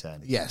Jay's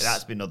return. Yes.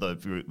 That's been another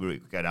route we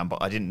could go down,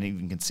 but I didn't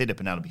even consider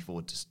Penelope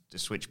Ford to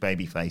switch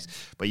babyface.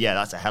 But yeah,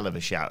 that's a hell of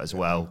a shout as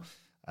well.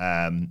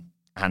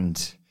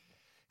 And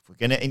if we're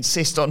going to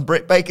insist on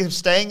Britt Baker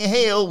staying a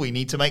heel, we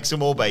need to make some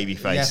more baby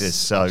faces. Yes,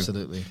 so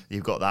absolutely.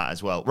 You've got that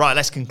as well. Right,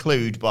 let's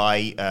conclude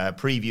by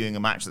previewing a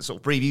match that sort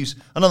of previews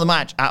another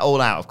match at All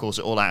Out. Of course,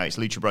 at All Out, it's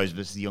Lucha Bros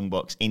versus the Young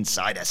Bucks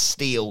inside a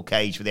steel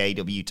cage for the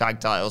AEW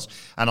tag titles.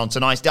 And on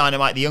tonight's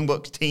Dynamite, the Young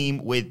Bucks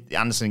team with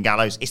Anderson and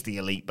Gallows, it's the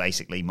Elite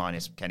basically,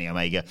 minus Kenny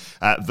Omega,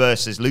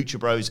 versus Lucha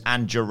Bros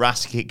and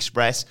Jurassic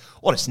Express.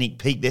 What a sneak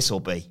peek this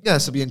will be. Yeah,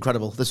 this will be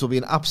incredible. This will be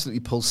an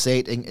absolutely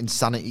pulsating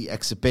insanity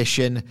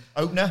exhibition.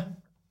 Opener?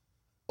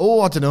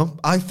 Oh, I don't know.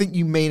 I think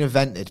you main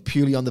evented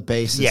purely on the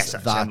basis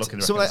actually, that I'm looking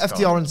so at like the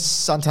FTR and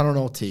Santana and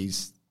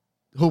Ortiz,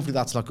 hopefully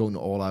that's not going to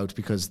All Out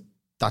because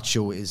that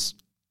show is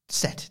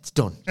set. It's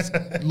done.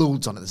 There's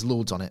loads on it. There's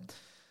loads on it.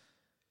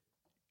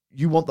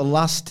 You want the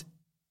last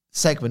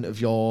segment of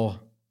your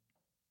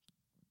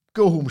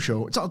go-home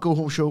show. It's not a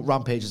go-home show.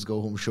 Rampage is a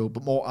go-home show,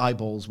 but more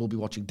eyeballs will be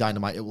watching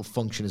Dynamite. It will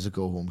function as a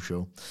go-home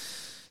show.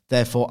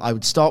 Therefore, I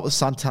would start with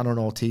Santana and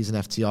Ortiz and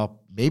FTR,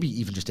 maybe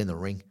even just in the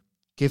ring.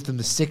 Give them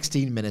the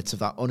 16 minutes of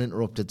that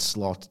uninterrupted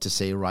slot to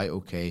say, right,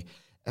 okay,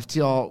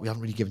 FTR, we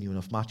haven't really given you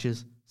enough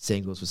matches.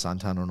 Same goes for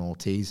Santana and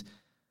Ortiz.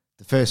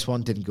 The first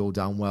one didn't go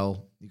down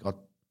well. You got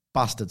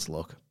bastards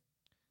luck.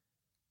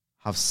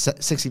 Have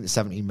 16 to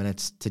 17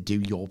 minutes to do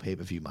your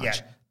pay-per-view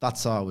match. Yeah.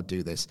 That's how I would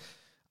do this.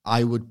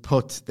 I would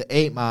put the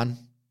 8-man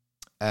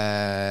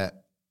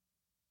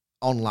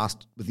on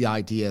last with the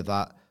idea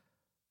that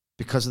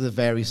because of the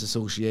various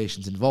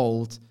associations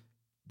involved,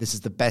 this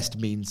is the best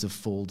means of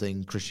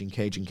folding Christian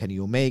Cage and Kenny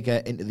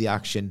Omega into the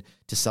action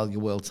to sell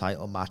your world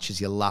title match as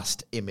your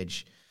last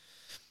image.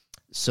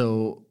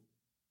 So,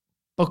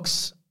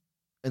 Bucks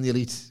and the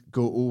Elite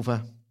go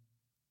over.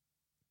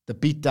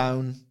 the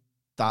beatdown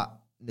that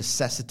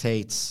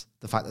necessitates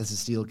the fact that there's a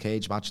steel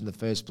cage match in the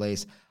first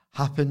place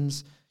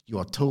happens. You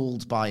are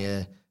told by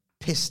a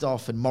pissed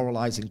off and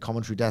moralizing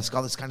commentary desk,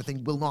 this kind of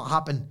thing will not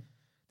happen.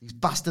 These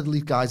bastard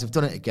elite guys have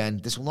done it again.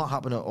 This will not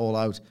happen at All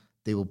Out.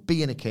 They will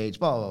be in a cage,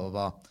 blah, blah,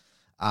 blah, blah.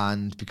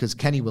 And because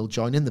Kenny will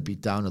join in the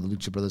beatdown of the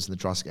Lucha Brothers and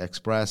the Jurassic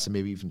Express and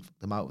maybe even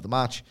them out of the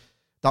match,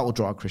 that will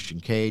draw a Christian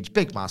Cage.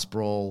 Big mass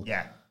brawl.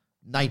 Yeah.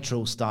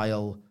 Nitro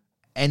style.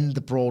 End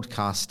the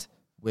broadcast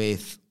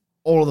with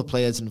all of the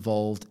players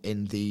involved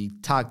in the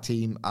tag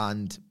team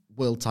and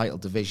world title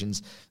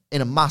divisions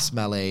in a mass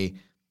melee.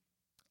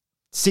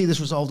 See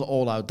this resolved at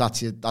All Out.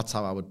 That's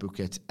how I would book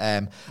it.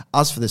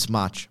 As for this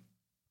match,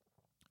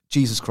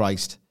 Jesus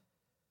Christ,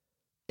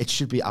 it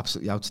should be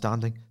absolutely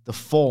outstanding. The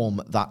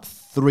form that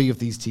three of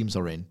these teams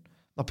are in,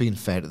 I am being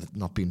fair at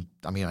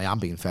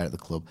the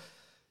club.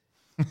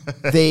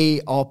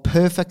 They are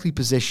perfectly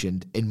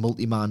positioned in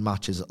multi-man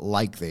matches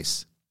like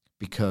this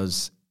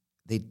because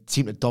they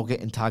seem to dog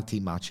it in tag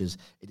team matches.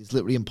 It is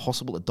literally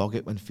impossible to dog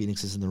it when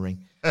Phoenix is in the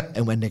ring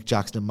and when Nick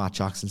Jackson and Matt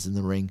Jackson's in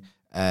the ring.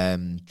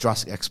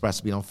 Jurassic Express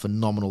have been on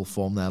phenomenal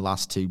form their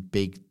last two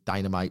big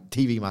Dynamite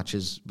TV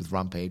matches with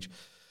Rampage.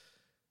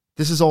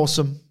 This is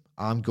awesome.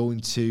 I'm going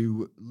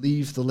to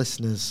leave the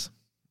listeners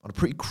on a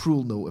pretty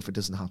cruel note if it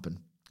doesn't happen.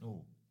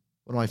 Ooh.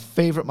 One of my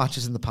favourite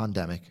matches in the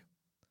pandemic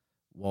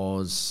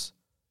was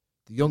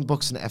the Young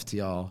Bucks and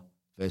FTR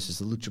versus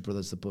the Lucha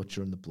Brothers, the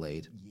Butcher and the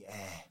Blade. Yeah.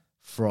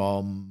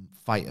 From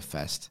Fyter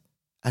Fest.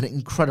 An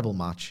incredible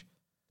match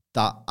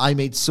that I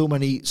made so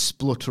many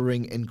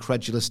spluttering,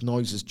 incredulous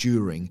noises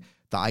during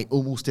that I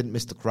almost didn't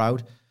miss the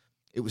crowd.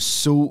 It was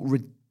so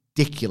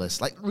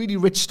ridiculous. Like, really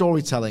rich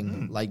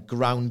storytelling, like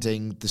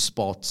grounding the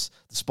spots.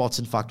 The spots,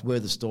 in fact, were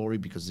the story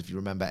because if you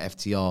remember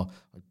FTR,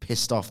 I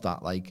pissed off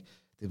that, like,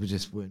 they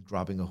weren't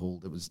grabbing a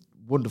hold. It was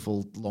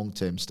wonderful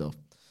long-term stuff.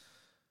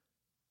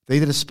 They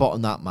did a spot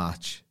in that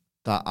match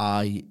that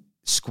I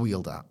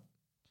squealed at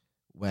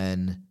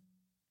when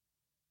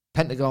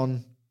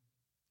Pentagon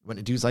went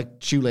to do his, like,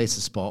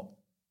 shoelaces spot.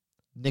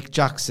 Nick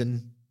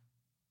Jackson,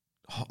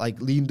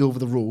 like, leaned over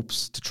the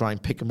ropes to try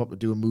and pick him up to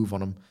do a move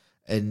on him.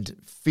 And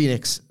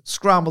Phoenix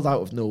scrambled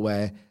out of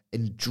nowhere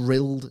and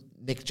drilled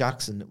Nick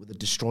Jackson with a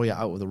destroyer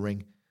out of the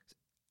ring.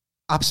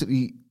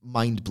 Absolutely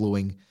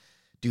mind-blowing.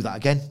 Do that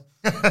again.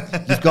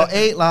 You've got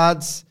 8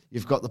 lads.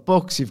 You've got the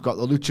Bucks. You've got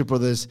the Lucha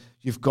Brothers.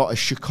 You've got a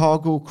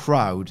Chicago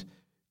crowd.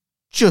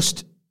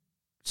 Just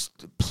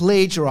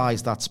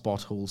plagiarize that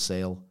spot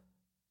wholesale.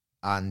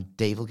 And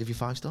Dave will give you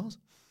 5 stars.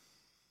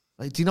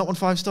 Like, do you not want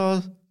 5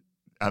 stars?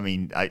 I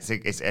mean, I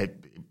think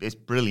it's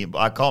brilliant, but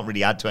I can't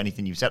really add to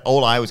anything you've said.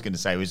 All I was going to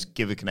say was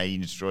give a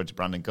Canadian Destroyer to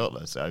Brandon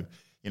Cutler. So,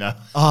 you know.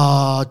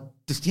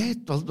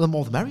 The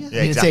more the merrier.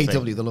 Yeah, exactly. It's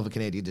AEW, they love a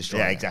Canadian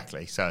Destroyer. Yeah,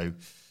 exactly. So,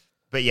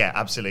 but yeah,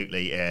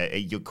 absolutely.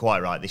 You're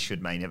quite right. This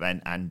should main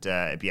event, and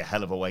it'd be a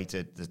hell of a way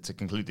to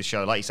conclude the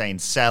show. Like you're saying,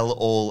 sell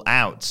all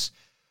out.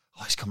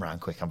 Oh, it's come around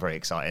quick. I'm very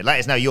excited. Let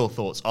us know your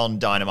thoughts on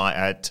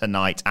Dynamite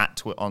tonight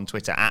on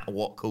Twitter at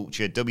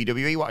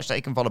WhatCultureWWE. Watch that.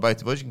 You can follow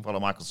both of us. You can follow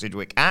Michael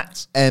Sidgwick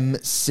at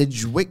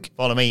Sidgwick.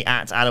 Follow me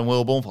at Alan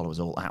Wilborn. Follow us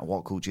all at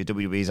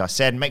WhatCultureWWE, as I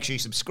said. Make sure you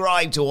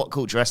subscribe to What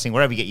Culture Wrestling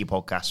wherever you get your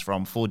podcasts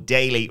from for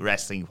daily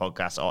wrestling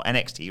podcasts. Our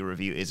NXT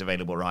review is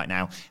available right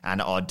now,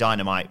 and our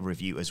Dynamite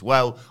review as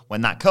well.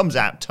 When that comes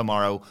out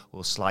tomorrow,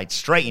 we'll slide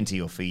straight into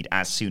your feed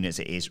as soon as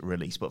it is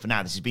released. But for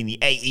now, this has been the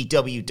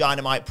AEW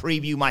Dynamite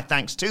preview. My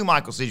thanks to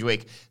Michael Sidgwick.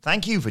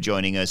 Thank you for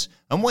joining us,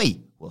 and we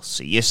will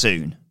see you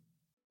soon.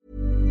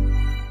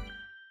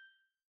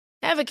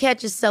 Ever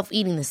catch yourself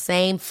eating the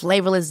same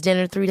flavorless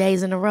dinner 3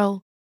 days in a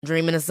row?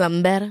 Dreaming of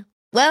something better?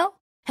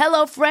 Well,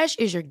 HelloFresh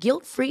is your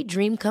guilt-free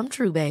dream come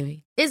true,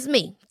 baby. It's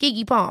me,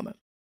 Keke Palmer.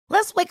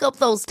 Let's wake up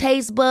those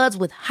taste buds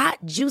with hot,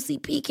 juicy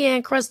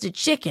pecan-crusted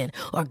chicken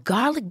or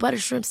garlic butter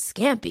shrimp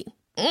scampi.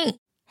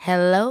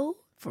 Hello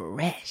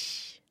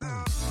Fresh.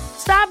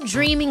 Stop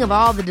dreaming of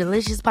all the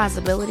delicious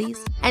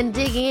possibilities and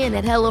dig in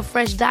at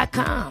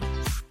HelloFresh.com.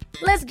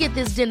 Let's get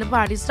this dinner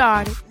party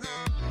started.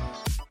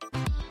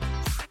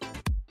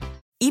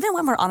 Even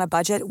when we're on a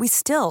budget, we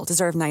still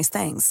deserve nice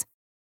things.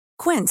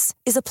 Quince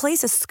is a place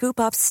to scoop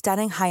up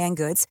stunning high-end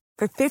goods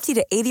for 50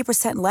 to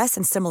 80% less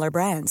than similar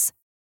brands.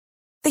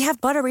 They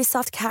have buttery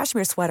soft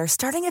cashmere sweaters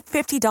starting at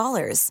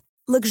 $50,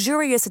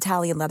 luxurious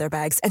Italian leather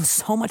bags, and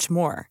so much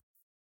more.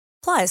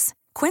 Plus,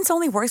 Quince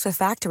only works with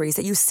factories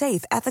that use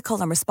safe,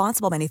 ethical, and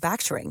responsible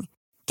manufacturing.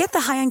 Get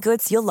the high-end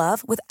goods you'll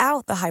love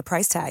without the high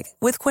price tag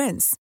with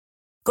Quince.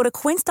 Go to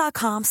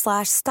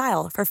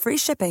quince.com/style for free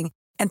shipping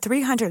and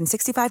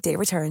 365-day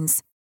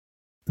returns.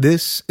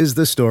 This is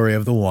the story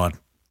of the one.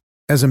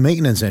 As a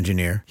maintenance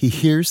engineer, he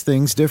hears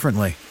things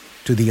differently.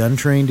 To the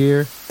untrained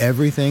ear,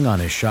 everything on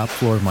his shop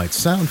floor might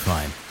sound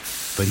fine,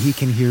 but he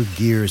can hear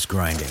gears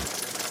grinding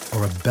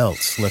or a belt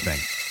slipping.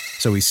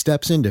 So he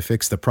steps in to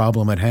fix the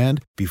problem at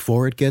hand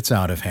before it gets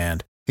out of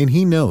hand. And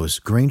he knows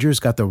Grainger's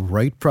got the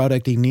right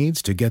product he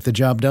needs to get the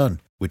job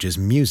done, which is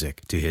music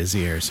to his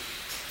ears.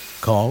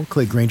 Call,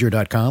 click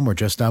Grainger.com, or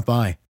just stop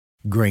by.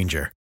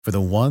 Grainger, for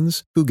the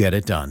ones who get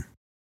it done.